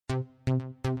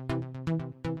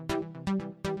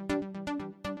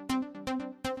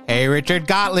Hey, Richard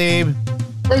Gottlieb.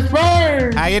 Chris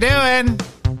Burns! How you doing?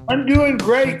 I'm doing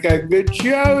great. Got a good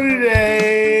show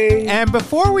today. And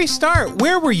before we start,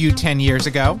 where were you 10 years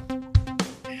ago?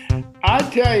 I'll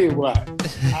tell you what.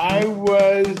 I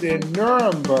was in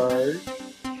Nuremberg,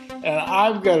 and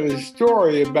I've got a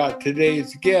story about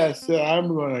today's guest that I'm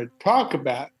going to talk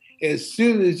about as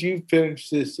soon as you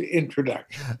finish this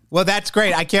introduction. Well, that's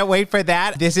great. I can't wait for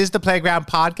that. This is the Playground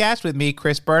Podcast with me,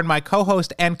 Chris Byrne, my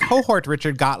co-host and cohort,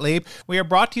 Richard Gottlieb. We are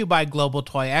brought to you by Global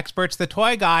Toy Experts, The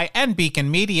Toy Guy, and Beacon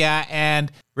Media.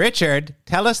 And Richard,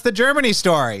 tell us the Germany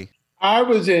story. I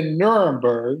was in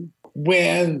Nuremberg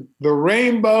when the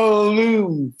Rainbow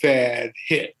Loom fad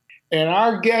hit. And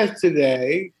our guest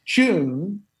today,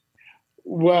 Chun,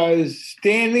 was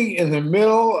standing in the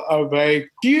middle of a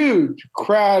huge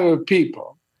crowd of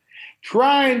people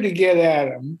trying to get at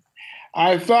him.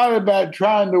 I thought about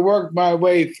trying to work my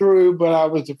way through, but I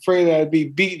was afraid I'd be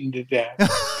beaten to death.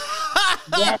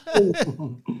 That was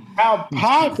how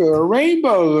popular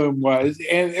Rainbow Loom was,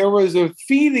 and there was a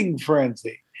feeding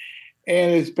frenzy.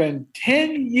 And it's been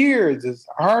 10 years. It's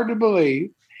hard to believe.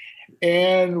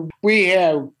 And we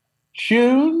have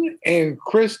Chun and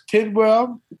Chris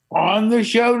Tidwell on the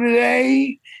show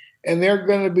today, and they're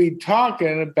going to be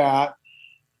talking about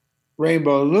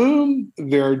Rainbow Loom,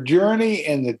 their journey,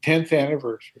 and the 10th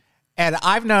anniversary. And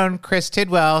I've known Chris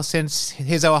Tidwell since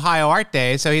his Ohio Art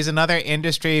Days, so he's another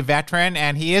industry veteran,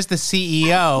 and he is the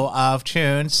CEO of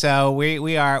Chun. So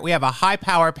we have a high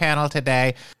power panel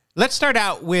today. Let's start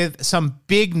out with some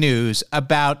big news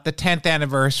about the 10th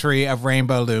anniversary of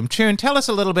Rainbow Loom. Chun, tell us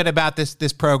a little bit about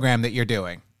this program that you're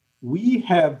doing. We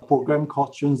have a program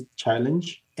called Chun's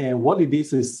Challenge. And what it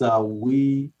is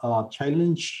we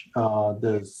challenge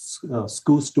the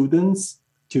school students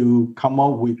to come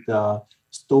up with a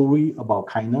story about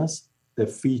kindness that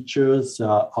features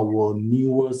our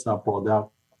newest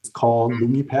product. It's called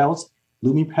Lumipals.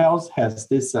 Lumipals has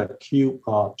this cute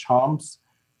charms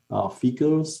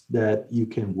figures that you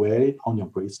can wear it on your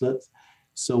bracelets.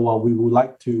 So we would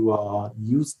like to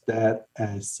use that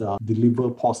as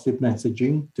deliver positive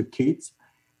messaging to kids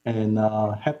and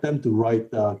help them to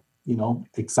write,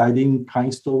 exciting,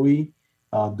 kind story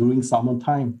during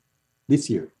summertime this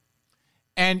year.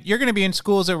 And you're going to be in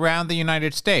schools around the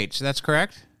United States. That's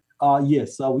correct?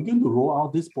 Yes, we're going to roll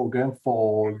out this program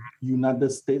for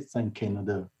United States and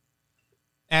Canada.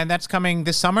 And that's coming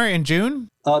this summer in June?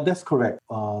 That's correct.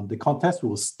 The contest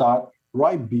will start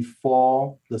right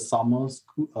before the summer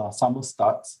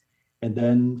starts. And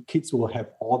then kids will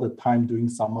have all the time during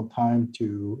summertime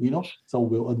to, so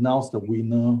we'll announce the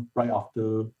winner right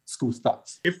after school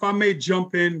starts. If I may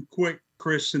jump in quick,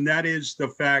 Chris, and that is the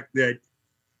fact that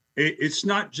it's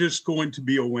not just going to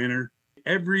be a winner.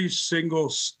 Every single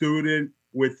student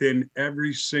within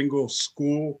every single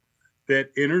school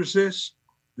that enters this,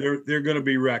 they're going to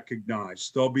be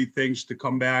recognized. There'll be things to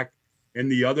come back. And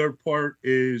the other part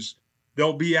is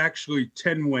there'll be actually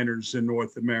 10 winners in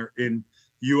North America, in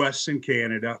US and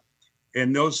Canada.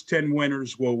 And those 10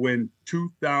 winners will win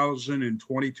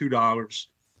 $2,022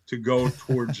 to go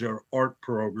towards their art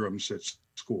programs at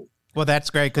school. Well,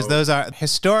 that's great because those are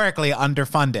historically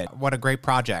underfunded. What a great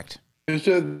project.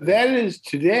 So that is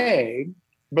today.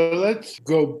 But let's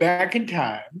go back in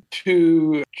time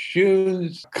to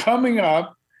Chun's coming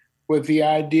up with the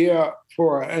idea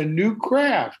for a new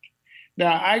craft.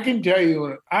 Now, I can tell you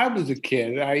when I was a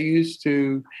kid, I used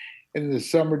to, in the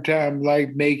summertime,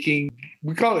 like making,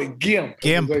 we call it GIMP.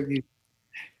 GIMP. It was like these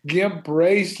GIMP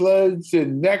bracelets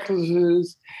and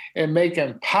necklaces and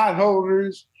making pot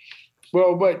holders.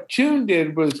 Well, what Chun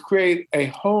did was create a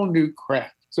whole new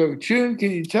craft. So, Chun,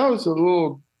 can you tell us a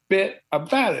little bit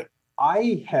about it?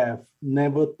 I have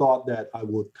never thought that I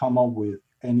would come up with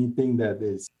anything that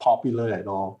is popular at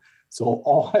all. So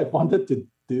all I wanted to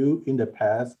do in the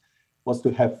past was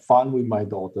to have fun with my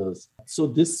daughters. So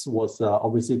this was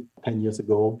obviously 10 years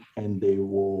ago, and they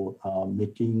were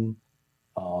making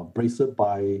bracelet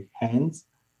by hands.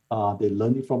 They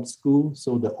learned it from school.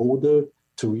 So the older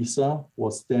Teresa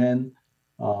was then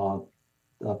a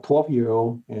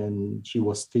 12-year-old, and she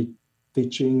was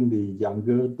teaching the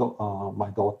younger, my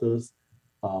daughters,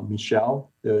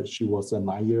 Michelle. She was a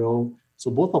 9-year-old. So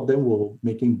both of them were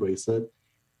making bracelet.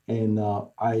 And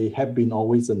I have been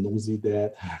always a nosy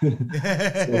dad.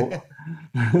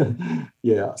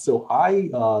 So I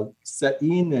sat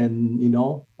in and,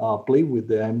 played with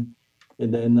them,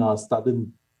 and then started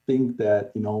to think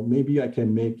that, maybe I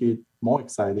can make it more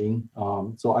exciting.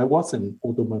 So I was an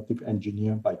automotive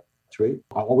engineer by trade.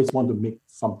 I always want to make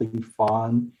something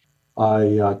fun.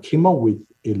 I came up with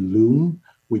a loom,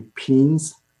 with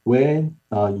pins where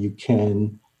you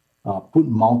can put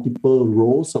multiple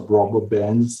rows of rubber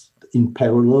bands in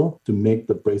parallel to make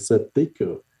the bracelet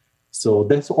thicker. So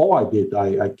that's all I did.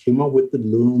 I came up with the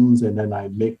looms and then I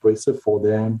make bracelet for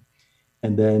them.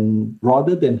 And then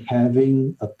rather than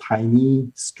having a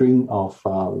tiny string of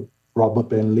rubber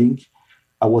band link,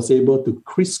 I was able to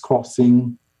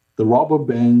crisscrossing the rubber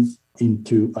bands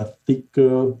into a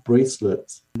thicker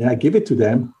bracelet. And I gave it to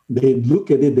them. They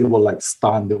look at it, they were like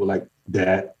stunned. They were like,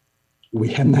 "Dad, we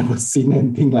have never seen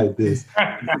anything like this.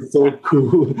 It's so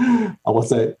cool." I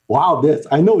was like, wow,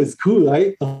 I know it's cool,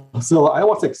 right? So I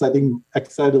was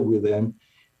excited with them.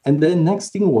 And then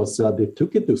next thing was they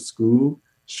took it to school,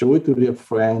 show it to their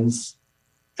friends,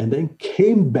 and then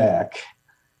came back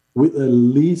with a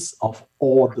list of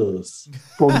orders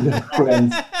from their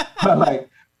friends. I'm like,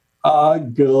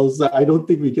 girls, I don't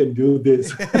think we can do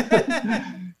this.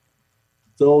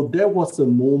 So there was a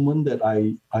moment that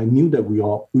I knew that we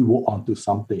were onto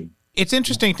something. It's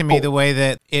interesting to me the way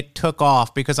that it took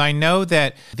off, because I know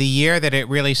that the year that it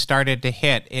really started to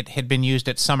hit, it had been used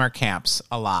at summer camps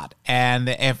a lot and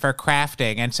for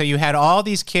crafting. And so you had all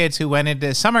these kids who went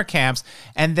into summer camps,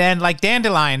 and then like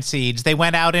dandelion seeds, they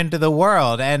went out into the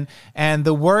world. And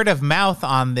the word of mouth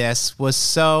on this was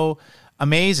so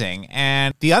amazing.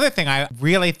 And the other thing I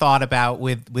really thought about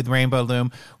with Rainbow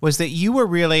Loom was that you were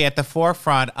really at the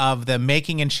forefront of the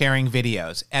making and sharing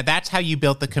videos. And that's how you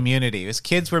built the community. As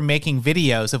kids were making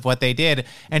videos of what they did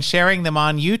and sharing them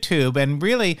on YouTube. And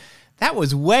really, that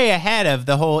was way ahead of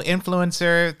the whole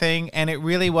influencer thing. And it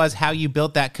really was how you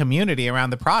built that community around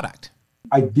the product.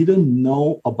 I didn't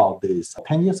know about this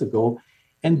 10 years ago.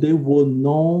 And there were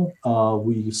no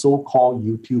we so-called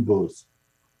YouTubers.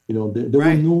 You know, there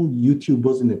right. were no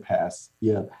YouTubers in the past.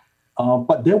 Yeah.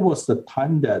 But there was the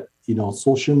time that, you know,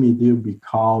 social media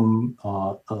become,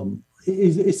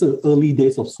 it's the early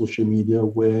days of social media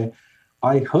where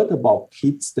I heard about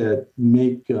kids that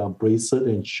make bracelet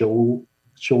and show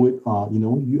it,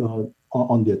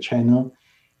 on their channel.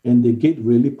 And they get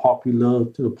really popular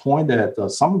to the point that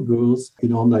some girls, you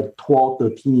know, like 12,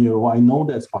 13-year-old, I know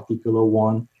that's particular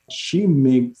one, she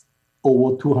makes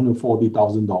over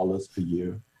 $240,000 a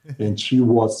year. And she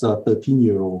was a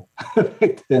 13-year-old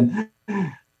back then.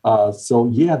 So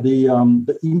yeah,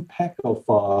 the impact of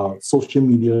social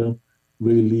media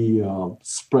really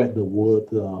spread the word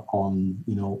on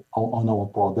our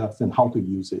products and how to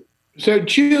use it. So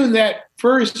June, that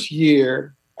first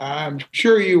year, I'm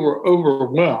sure you were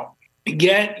overwhelmed.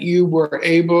 Yet you were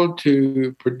able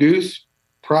to produce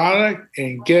product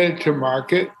and get it to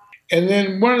market. And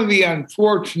then one of the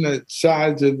unfortunate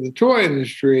sides of the toy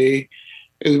industry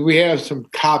is we have some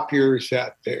copiers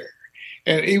out there.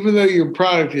 And even though your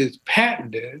product is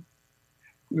patented,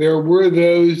 there were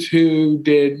those who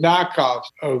did knockoffs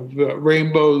of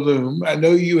Rainbow Loom. I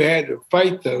know you had to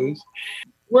fight those.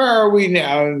 Where are we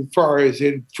now as far as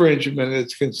infringement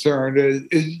is concerned?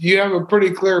 You have a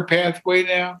pretty clear pathway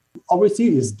now? Obviously,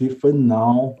 it's different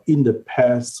now. In the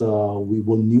past, we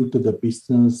were new to the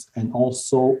business, and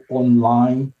also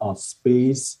online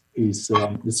space is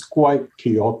quite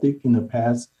chaotic in the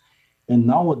past. And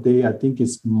nowadays, I think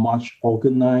it's much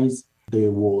organized.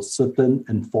 There was certain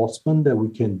enforcement that we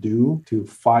can do to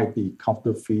fight the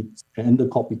counterfeits and the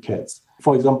copycats.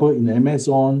 For example, in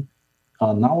Amazon,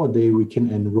 nowadays we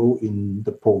can enroll in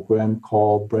the program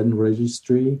called Brand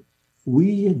Registry.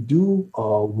 We do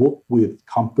work with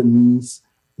companies.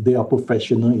 They are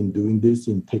professional in doing this,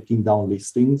 in taking down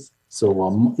listings.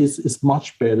 So it's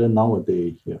much better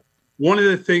nowadays. Yeah. One of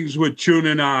the things with Chun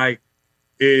and I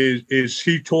is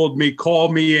he told me, call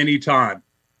me anytime.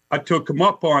 I took him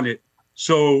up on it.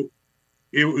 So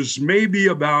it was maybe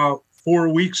about 4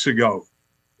 weeks ago,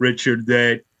 Richard,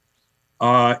 that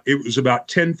it was about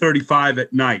 10:35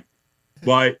 at night.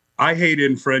 But I hate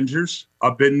infringers.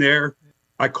 I've been there.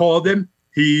 I called him.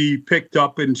 He picked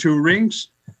up in 2 rings.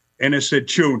 And I said,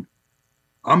 Chun,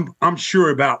 I'm sure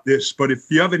about this. But if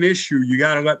you have an issue, you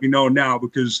got to let me know now,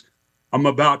 because I'm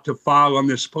about to file on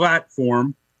this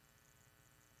platform,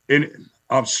 and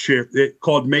I'll share it,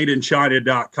 called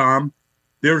madeinchina.com.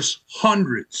 There's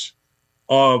hundreds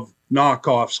of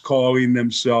knockoffs calling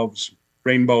themselves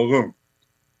Rainbow Loom.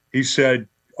 He said,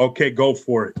 okay, go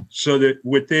for it. So that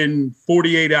within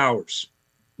 48 hours,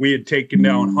 we had taken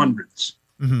down hundreds.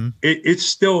 Mm-hmm. It's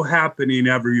still happening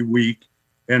every week.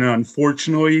 And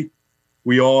unfortunately,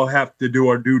 we all have to do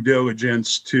our due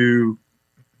diligence to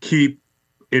keep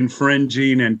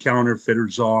infringing and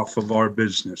counterfeiters off of our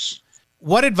business.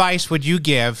 What advice would you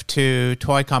give to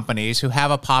toy companies who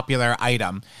have a popular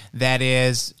item that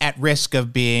is at risk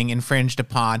of being infringed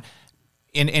upon?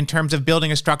 in terms of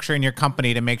building a structure in your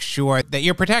company to make sure that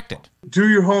you're protected? Do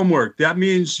your homework. That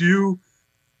means you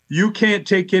can't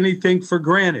take anything for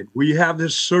granted. We have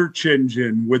this search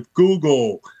engine with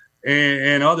Google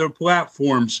and other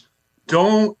platforms.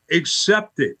 Don't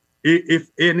accept it.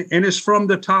 And it's from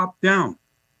the top down,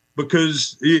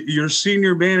 because your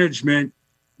senior management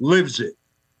lives it.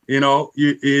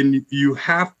 You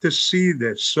have to see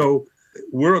this. So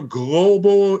we're a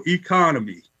global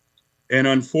economy. And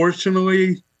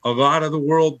unfortunately, a lot of the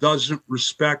world doesn't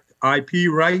respect IP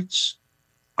rights.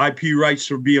 IP rights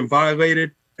are being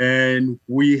violated, and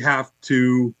we have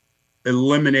to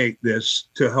eliminate this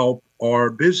to help our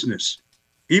business,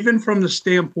 even from the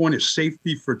standpoint of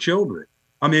safety for children.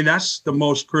 I mean, that's the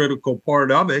most critical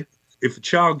part of it. If a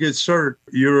child gets hurt,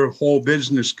 your whole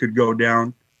business could go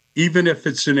down. Even if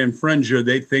it's an infringer,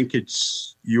 they think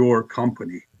it's your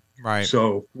company. Right.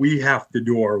 So we have to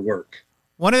do our work.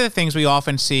 One of the things we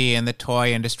often see in the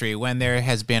toy industry when there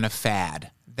has been a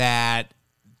fad, that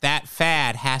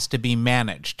fad has to be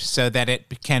managed so that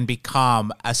it can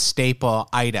become a staple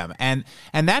item. And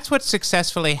that's what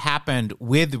successfully happened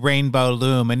with Rainbow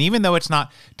Loom. And even though it's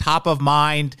not top of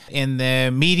mind in the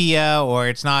media, or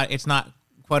it's not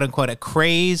quote unquote a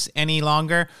craze any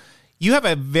longer, you have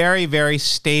a very, very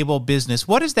stable business.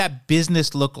 What does that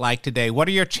business look like today? What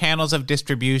are your channels of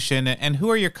distribution, and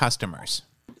who are your customers?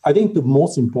 I think the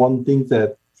most important thing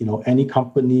that, any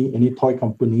company, any toy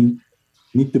company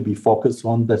need to be focused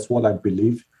on, that's what I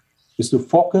believe, is to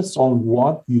focus on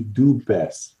what you do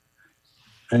best.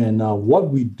 And what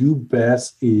we do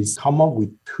best is come up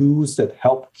with tools that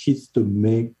help kids to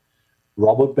make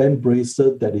rubber band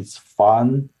bracelet that is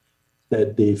fun,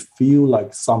 that they feel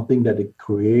like something that they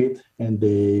create, and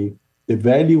they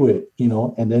value it,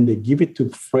 and then they give it to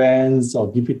friends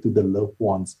or give it to the loved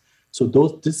ones. So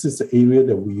this is the area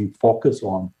that we focus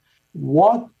on.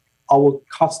 What our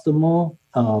customer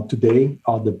today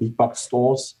are the big box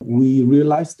stores. We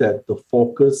realize that the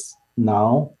focus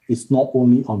now is not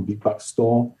only on big box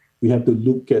store. We have to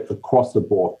look at across the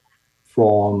board,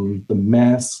 from the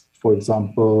mass, for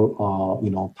example,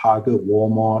 Target,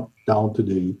 Walmart, down to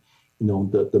the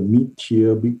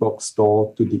mid-tier big box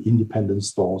store, to the independent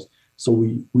stores. So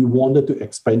we wanted to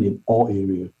expand in all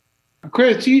areas.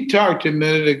 Chris, you talked a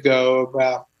minute ago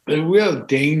about the real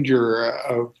danger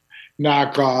of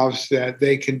knockoffs, that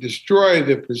they can destroy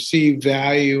the perceived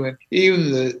value and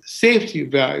even the safety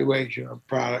evaluation of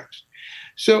products.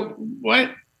 So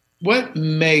what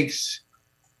makes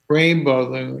Rainbow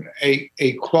Loom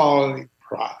a quality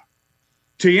product?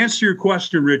 To answer your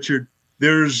question, Richard,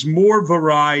 there's more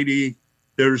variety,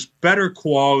 there's better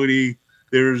quality,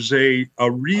 there's a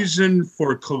reason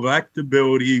for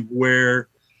collectability where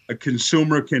a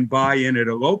consumer can buy in at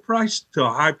a low price to a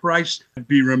high price. I'd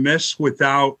be remiss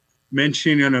without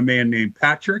mentioning a man named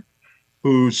Patrick,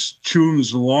 who's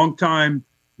Choon's longtime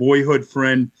boyhood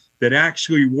friend, that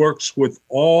actually works with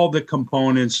all the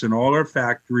components in all our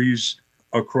factories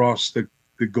across the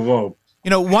globe.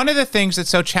 One of the things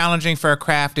that's so challenging for a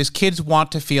craft is kids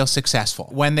want to feel successful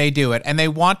when they do it, and they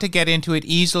want to get into it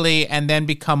easily and then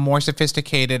become more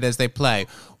sophisticated as they play.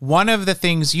 One of the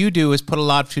things you do is put a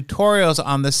lot of tutorials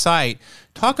on the site.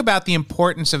 Talk about the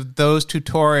importance of those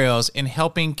tutorials in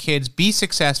helping kids be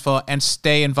successful and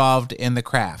stay involved in the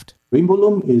craft. Rainbow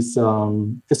Loom is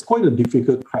it's quite a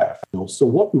difficult craft. So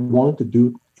what we wanted to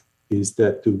do is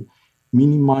that to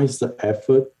minimize the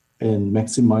effort and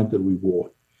maximize the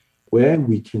reward, where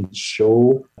we can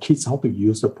show kids how to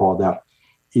use the product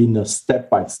in a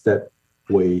step-by-step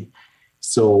way.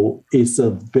 So it's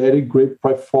a very great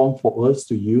platform for us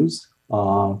to use,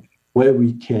 where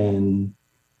we can,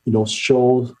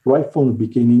 show right from the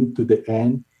beginning to the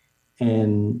end,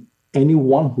 and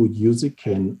anyone who uses it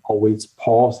can always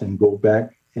pause and go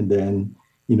back and then,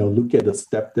 look at the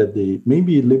step that they may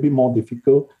be a little bit more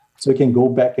difficult, so we can go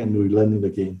back and relearn it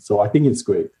again. So I think it's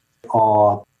great.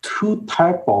 Two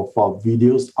types of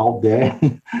videos out there.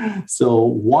 So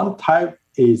one type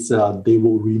is they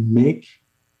will remake,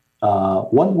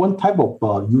 one type of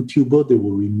YouTuber, they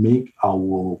will remake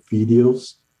our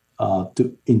videos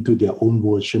into their own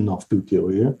version of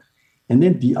tutorial. And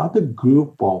then the other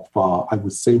group of, I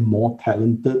would say, more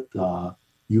talented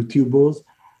YouTubers,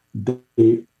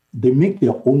 they make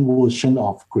their own version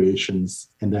of creations.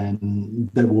 And then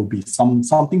there will be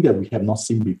something that we have not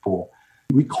seen before.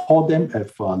 We call them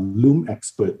a Loom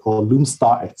expert or Loom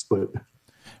star expert.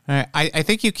 I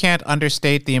think you can't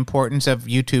understate the importance of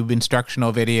YouTube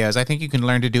instructional videos. I think you can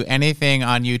learn to do anything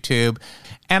on YouTube.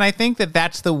 And I think that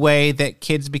that's the way that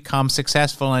kids become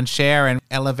successful and share and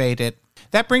elevate it.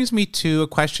 That brings me to a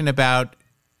question about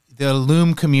the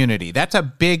Loom community. That's a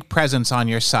big presence on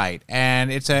your site,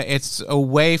 and it's a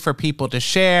way for people to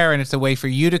share, and it's a way for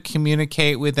you to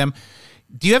communicate with them.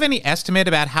 Do you have any estimate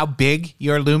about how big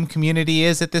your Loom community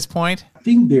is at this point? I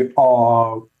think there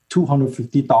are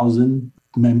 250,000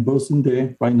 members in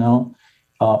there right now.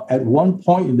 At one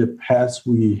point in the past,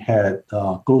 we had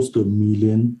close to 1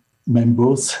 million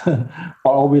members, but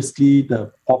obviously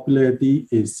the popularity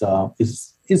is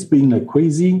being like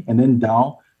crazy and then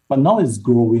down, but now it's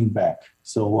growing back.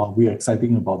 So we are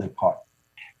excited about that part.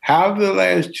 How have the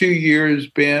last 2 years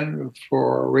been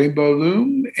for Rainbow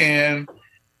Loom, and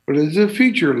what does the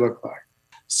future look like?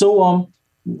 So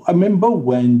I remember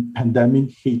when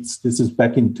pandemic hits, this is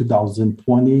back in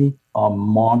 2020,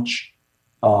 March,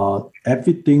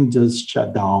 everything just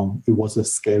shut down. It was a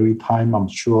scary time. I'm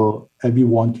sure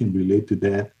everyone can relate to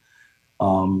that.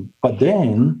 But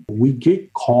then we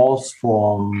get calls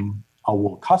from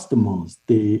our customers.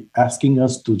 They asking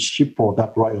us to ship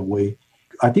product right away.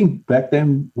 I think back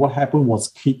then what happened was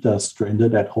kids are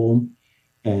stranded at home,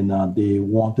 and they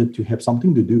wanted to have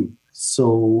something to do.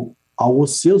 So our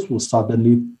sales will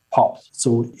suddenly pop.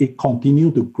 So it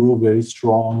continued to grow very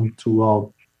strong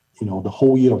throughout, the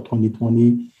whole year of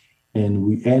 2020. And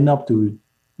we end up to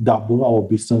double our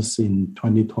business in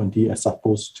 2020 as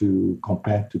opposed to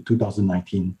compared to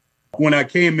 2019. When I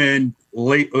came in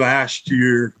late last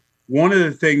year, one of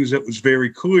the things that was very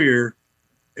clear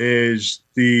is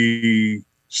the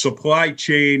supply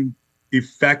chain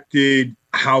affected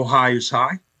how high is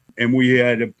high. And we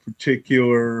had a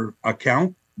particular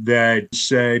account that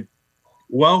said,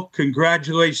 well,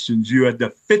 congratulations, you had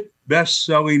the 5th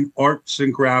best-selling arts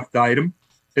and craft item.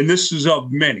 And this is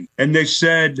of many. And they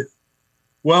said,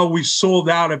 well, we sold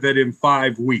out of it in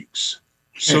 5 weeks.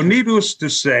 So needless to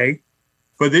say,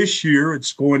 for this year,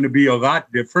 it's going to be a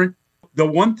lot different. The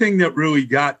one thing that really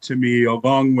got to me,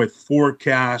 along with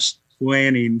forecast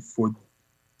planning for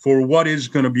what is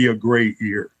going to be a great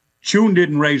year, Chun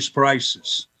didn't raise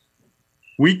prices.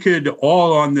 We could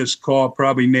all on this call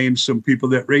probably name some people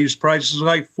that raised prices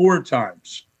like 4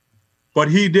 times, but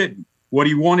he didn't. What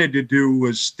he wanted to do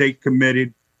was stay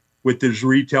committed with his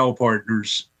retail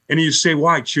partners. And you say,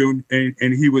 why, Chun?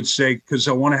 And he would say, because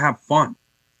I want to have fun.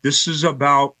 This is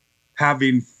about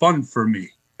having fun for me.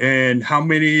 And how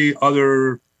many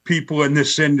other people in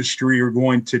this industry are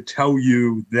going to tell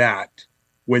you that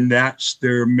when that's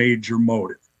their major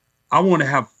motive? I want to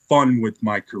have fun with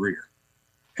my career.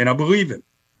 And I believe it.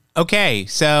 Okay,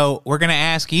 so we're going to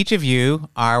ask each of you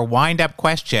our wind-up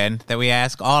question that we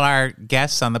ask all our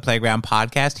guests on the Playground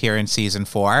podcast here in Season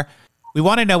 4. We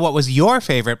want to know what was your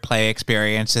favorite play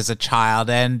experience as a child.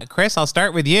 And Chris, I'll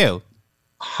start with you.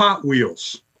 Hot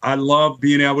Wheels. I love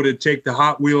being able to take the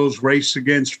Hot Wheels, race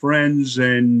against friends,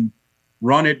 and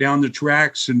run it down the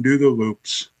tracks and do the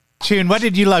loops. Chun, what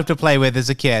did you love to play with as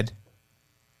a kid?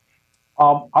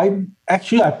 I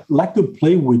like to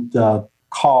play with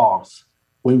cars.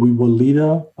 When we were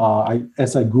little,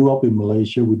 as I grew up in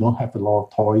Malaysia, we don't have a lot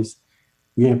of toys.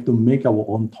 We have to make our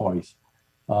own toys.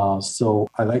 So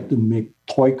I like to make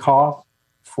toy cars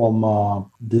from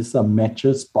this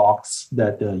matches box,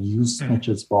 that used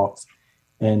matches box.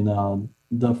 And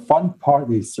the fun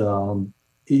part is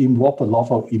it involves a lot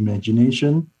of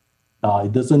imagination.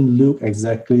 It doesn't look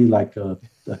exactly like a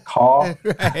car,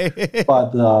 Right.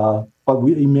 but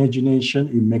with imagination,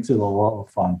 it makes it a lot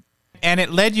of fun. And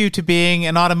it led you to being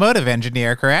an automotive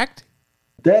engineer, correct?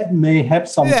 That may have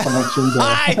some connection there.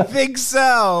 I think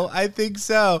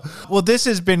so. Well, this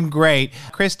has been great.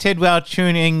 Chris Tidwell,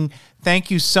 Chun, thank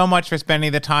you so much for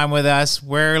spending the time with us.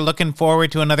 We're looking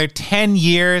forward to another 10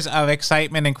 years of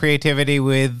excitement and creativity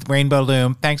with Rainbow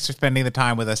Loom. Thanks for spending the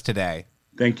time with us today.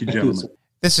 Thank you, gentlemen.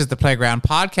 This is the Playground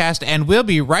Podcast, and we'll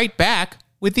be right back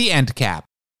with the end cap.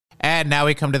 And now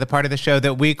we come to the part of the show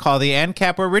that we call the end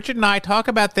cap, where Richard and I talk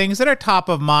about things that are top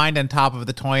of mind and top of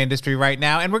the toy industry right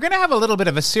now. And we're going to have a little bit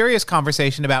of a serious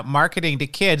conversation about marketing to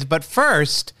kids. But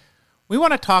first, we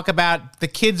want to talk about the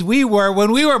kids we were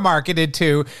when we were marketed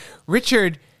to.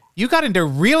 Richard, you got into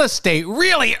real estate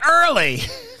really early.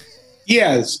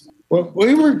 Yes. When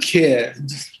we were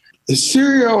kids, the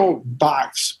cereal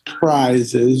box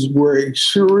prizes were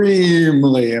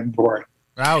extremely important.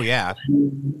 Oh, yeah.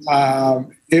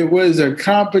 It was a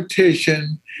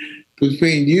competition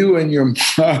between you and your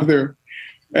mother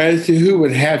as to who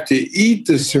would have to eat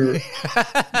the cereal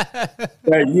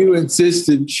that you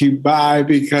insisted she buy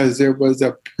because there was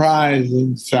a prize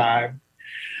inside.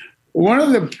 One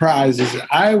of the prizes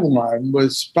I won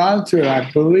was sponsored,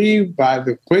 I believe, by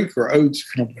the Quaker Oats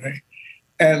Company.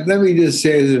 And let me just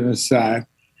say as an aside,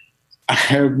 I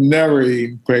have never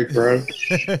eaten Quaker Oats.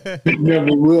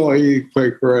 Never will eat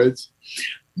Quaker Oats.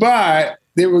 But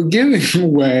they were giving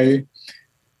away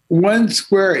 1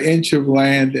 square inch of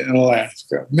land in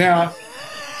Alaska. Now,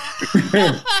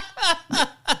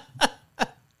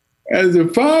 as a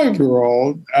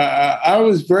 5-year-old, I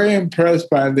was very impressed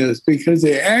by this because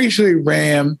they actually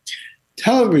ran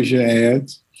television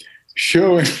ads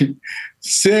showing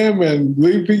salmon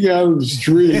leaping out of the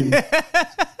stream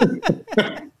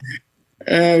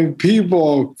and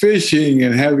people fishing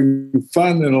and having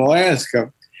fun in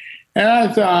Alaska. And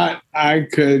I thought I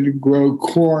could grow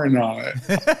corn on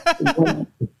it.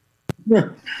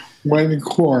 One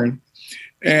corn.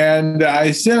 And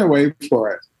I sent away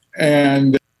for it.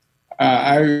 And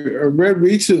I read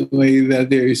recently that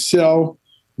they sell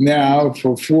now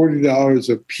for $40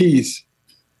 a piece.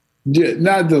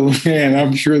 Not the land.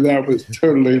 I'm sure that was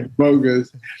totally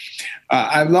bogus.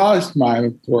 I lost mine,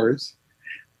 of course.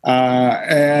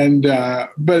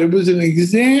 But it was an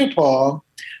example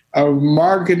of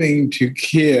marketing to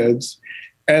kids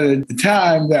at a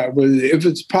time that was, if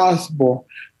it's possible,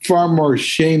 far more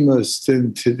shameless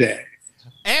than today.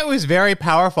 It was very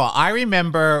powerful. I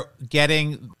remember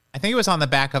getting, I think it was on the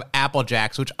back of Apple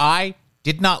Jacks, which I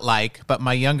did not like, but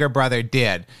my younger brother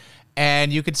did.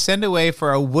 And you could send away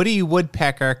for a Woody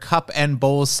Woodpecker cup and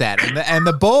bowl set. And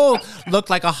the bowl looked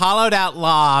like a hollowed out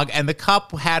log, and the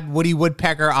cup had Woody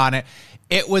Woodpecker on it.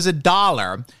 It was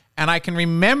 $1. And I can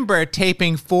remember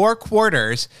taping 4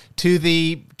 quarters to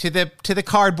the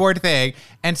cardboard thing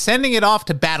and sending it off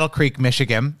to Battle Creek,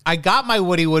 Michigan. I got my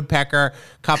Woody Woodpecker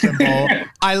cup and bowl.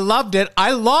 I loved it.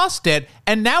 I lost it.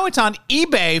 And now it's on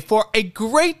eBay for a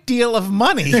great deal of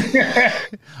money.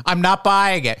 I'm not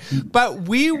buying it. But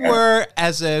we were,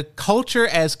 as a culture,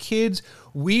 as kids,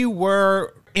 we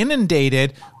were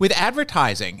inundated with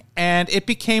advertising. And it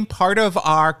became part of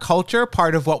our culture,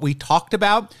 part of what we talked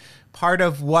about, part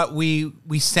of what we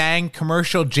sang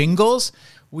commercial jingles.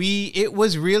 It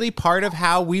was really part of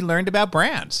how we learned about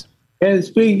brands. And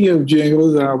speaking of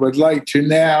jingles, I would like to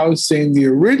now sing the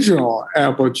original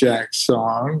Applejack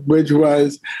song, which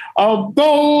was "A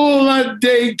bowl a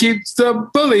day keeps the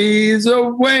bullies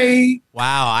away."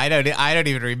 Wow, I don't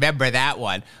even remember that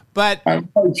one. But I'm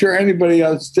not sure anybody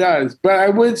else does. But I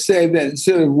would say that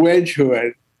instead of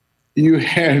Wedgwood, you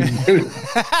had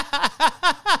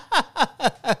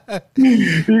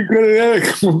you could have had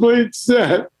a complete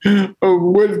set of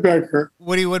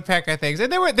Woody Woodpecker things.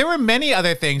 And there were many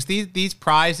other things, these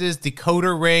prizes,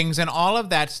 decoder rings, and all of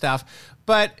that stuff.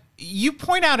 But you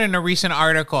point out in a recent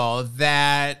article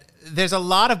that there's a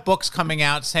lot of books coming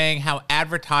out saying how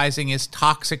advertising is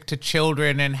toxic to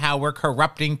children and how we're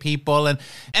corrupting people. And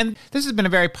this has been a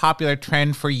very popular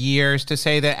trend for years to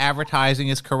say that advertising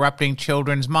is corrupting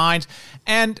children's minds.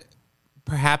 And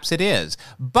perhaps it is.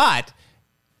 But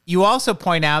you also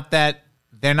point out that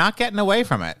they're not getting away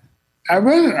from it. I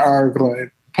read an article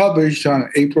published on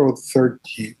April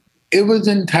 13th. It was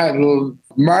entitled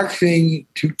 "Marketing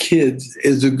to Kids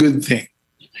is a Good Thing."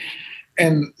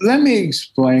 And let me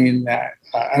explain that.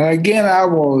 And again, I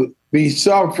will be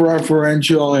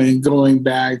self-referential and going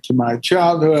back to my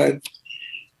childhood,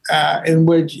 in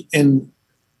which in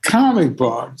comic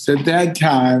books at that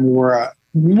time were a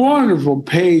wonderful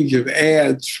page of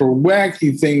ads for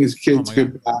wacky things kids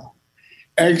could buy.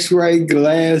 X-ray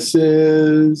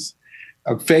glasses,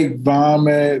 a fake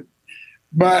vomit.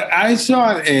 But I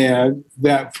saw an ad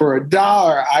that for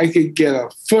 $1 I could get a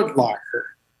Foot Locker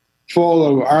full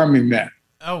of Army men.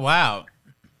 Oh, wow.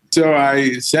 So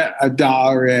I sent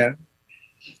 $1 in,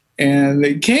 and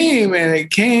it came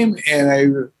in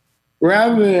a,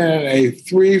 rather than a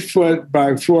 3-foot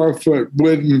by 4-foot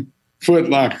wooden Foot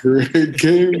Locker, it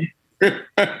came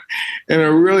in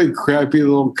a really crappy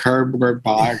little cardboard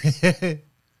box.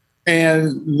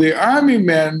 And the Army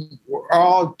men were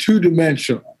all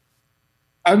 2-dimensional.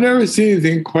 I've never seen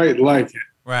anything quite like it.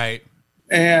 Right.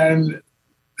 And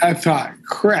I thought,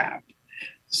 crap.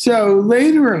 So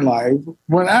later in life,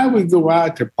 when I would go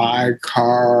out to buy a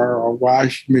car or a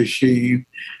washing machine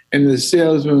and the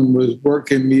salesman was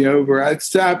working me over, I'd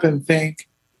stop and think,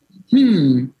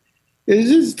 is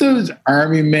this those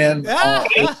Army men?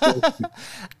 Valid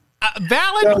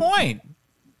point.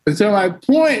 So my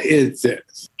point is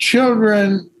this.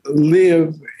 Children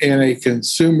live in a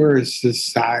consumer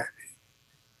society,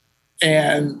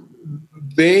 and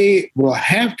they will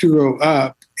have to grow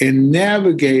up and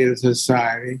navigate a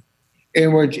society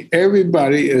in which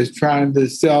everybody is trying to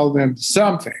sell them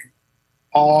something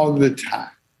all the time.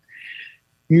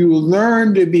 You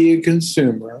learn to be a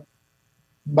consumer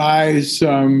by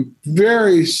some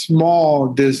very small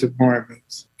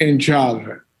disappointments in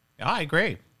childhood. I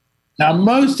agree. Now,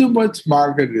 most of what's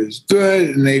marketed is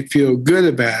good and they feel good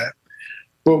about it,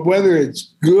 but whether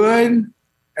it's good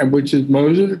and which is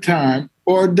most of the time,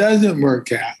 or it doesn't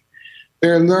work out.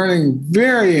 They're learning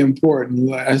very important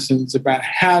lessons about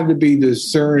how to be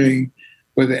discerning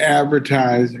with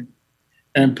advertising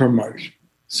and promotion.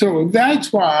 So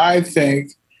that's why I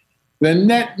think the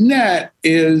net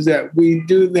is that we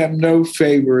do them no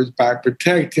favors by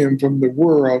protecting them from the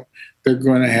world they're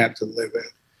going to have to live in.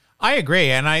 I agree.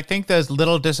 And I think those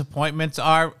little disappointments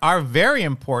are very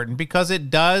important because it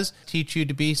does teach you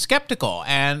to be skeptical.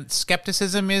 And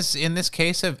skepticism is, in this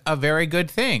case, a very good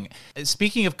thing.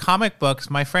 Speaking of comic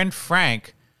books, my friend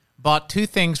Frank bought two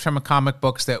things from a comic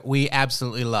books that we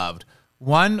absolutely loved.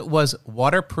 One was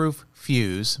waterproof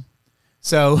fuse.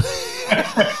 So,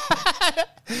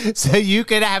 so you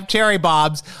could have cherry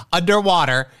bombs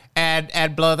underwater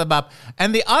and blow them up.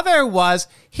 And the other was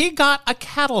he got a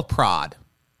cattle prod.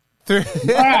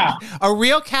 Wow. A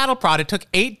real cattle prod. It took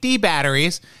 8 D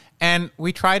batteries, and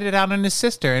we tried it out on his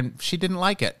sister, and she didn't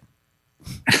like it.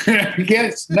 I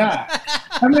guess not.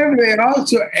 I remember they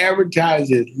also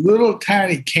advertised this little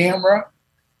tiny camera,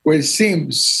 which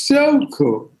seemed so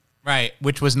cool. Right,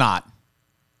 which was not.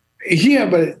 Yeah,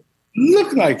 but it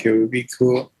looked like it would be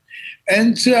cool.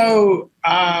 And so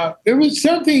there was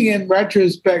something in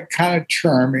retrospect kind of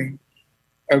charming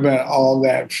about all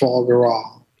that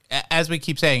folderol. As we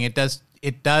keep saying,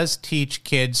 it does teach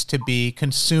kids to be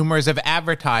consumers of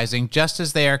advertising just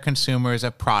as they are consumers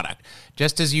of product.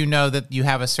 Just as you know that you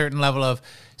have a certain level of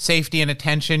safety and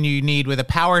attention you need with a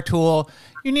power tool,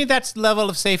 you need that level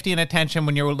of safety and attention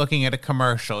when you're looking at a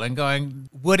commercial and going,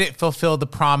 would it fulfill the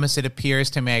promise it appears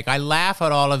to make? I laugh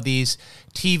at all of these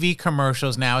TV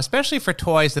commercials now, especially for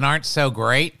toys that aren't so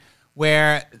great,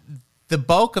 where the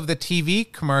bulk of the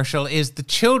TV commercial is the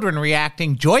children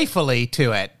reacting joyfully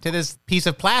to it, to this piece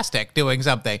of plastic doing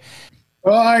something.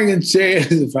 All I can say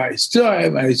is if I still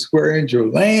had my square inch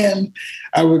of land,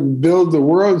 I would build the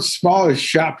world's smallest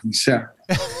shopping center.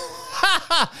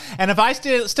 And if I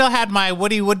still had my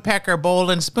Woody Woodpecker bowl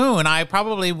and spoon, I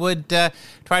probably would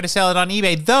try to sell it on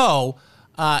eBay, though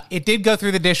it did go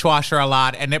through the dishwasher a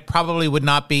lot, and it probably would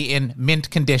not be in mint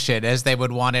condition as they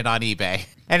would want it on eBay.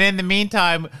 And in the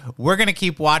meantime, we're going to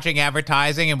keep watching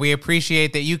advertising, and we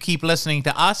appreciate that you keep listening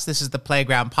to us. This is the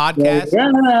Playground Podcast.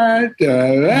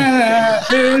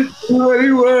 It's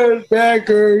Woody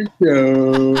Woodpecker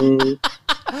Show.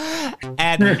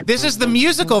 And this is the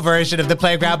musical version of the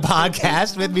Playground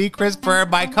Podcast with me, Chris Burr,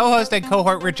 my co-host and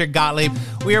cohort, Richard Gottlieb.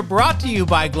 We are brought to you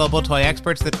by Global Toy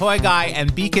Experts, The Toy Guy,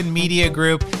 and Beacon Media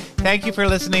Group. Thank you for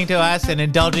listening to us and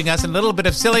indulging us in a little bit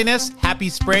of silliness. Happy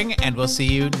spring, and we'll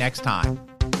see you next time.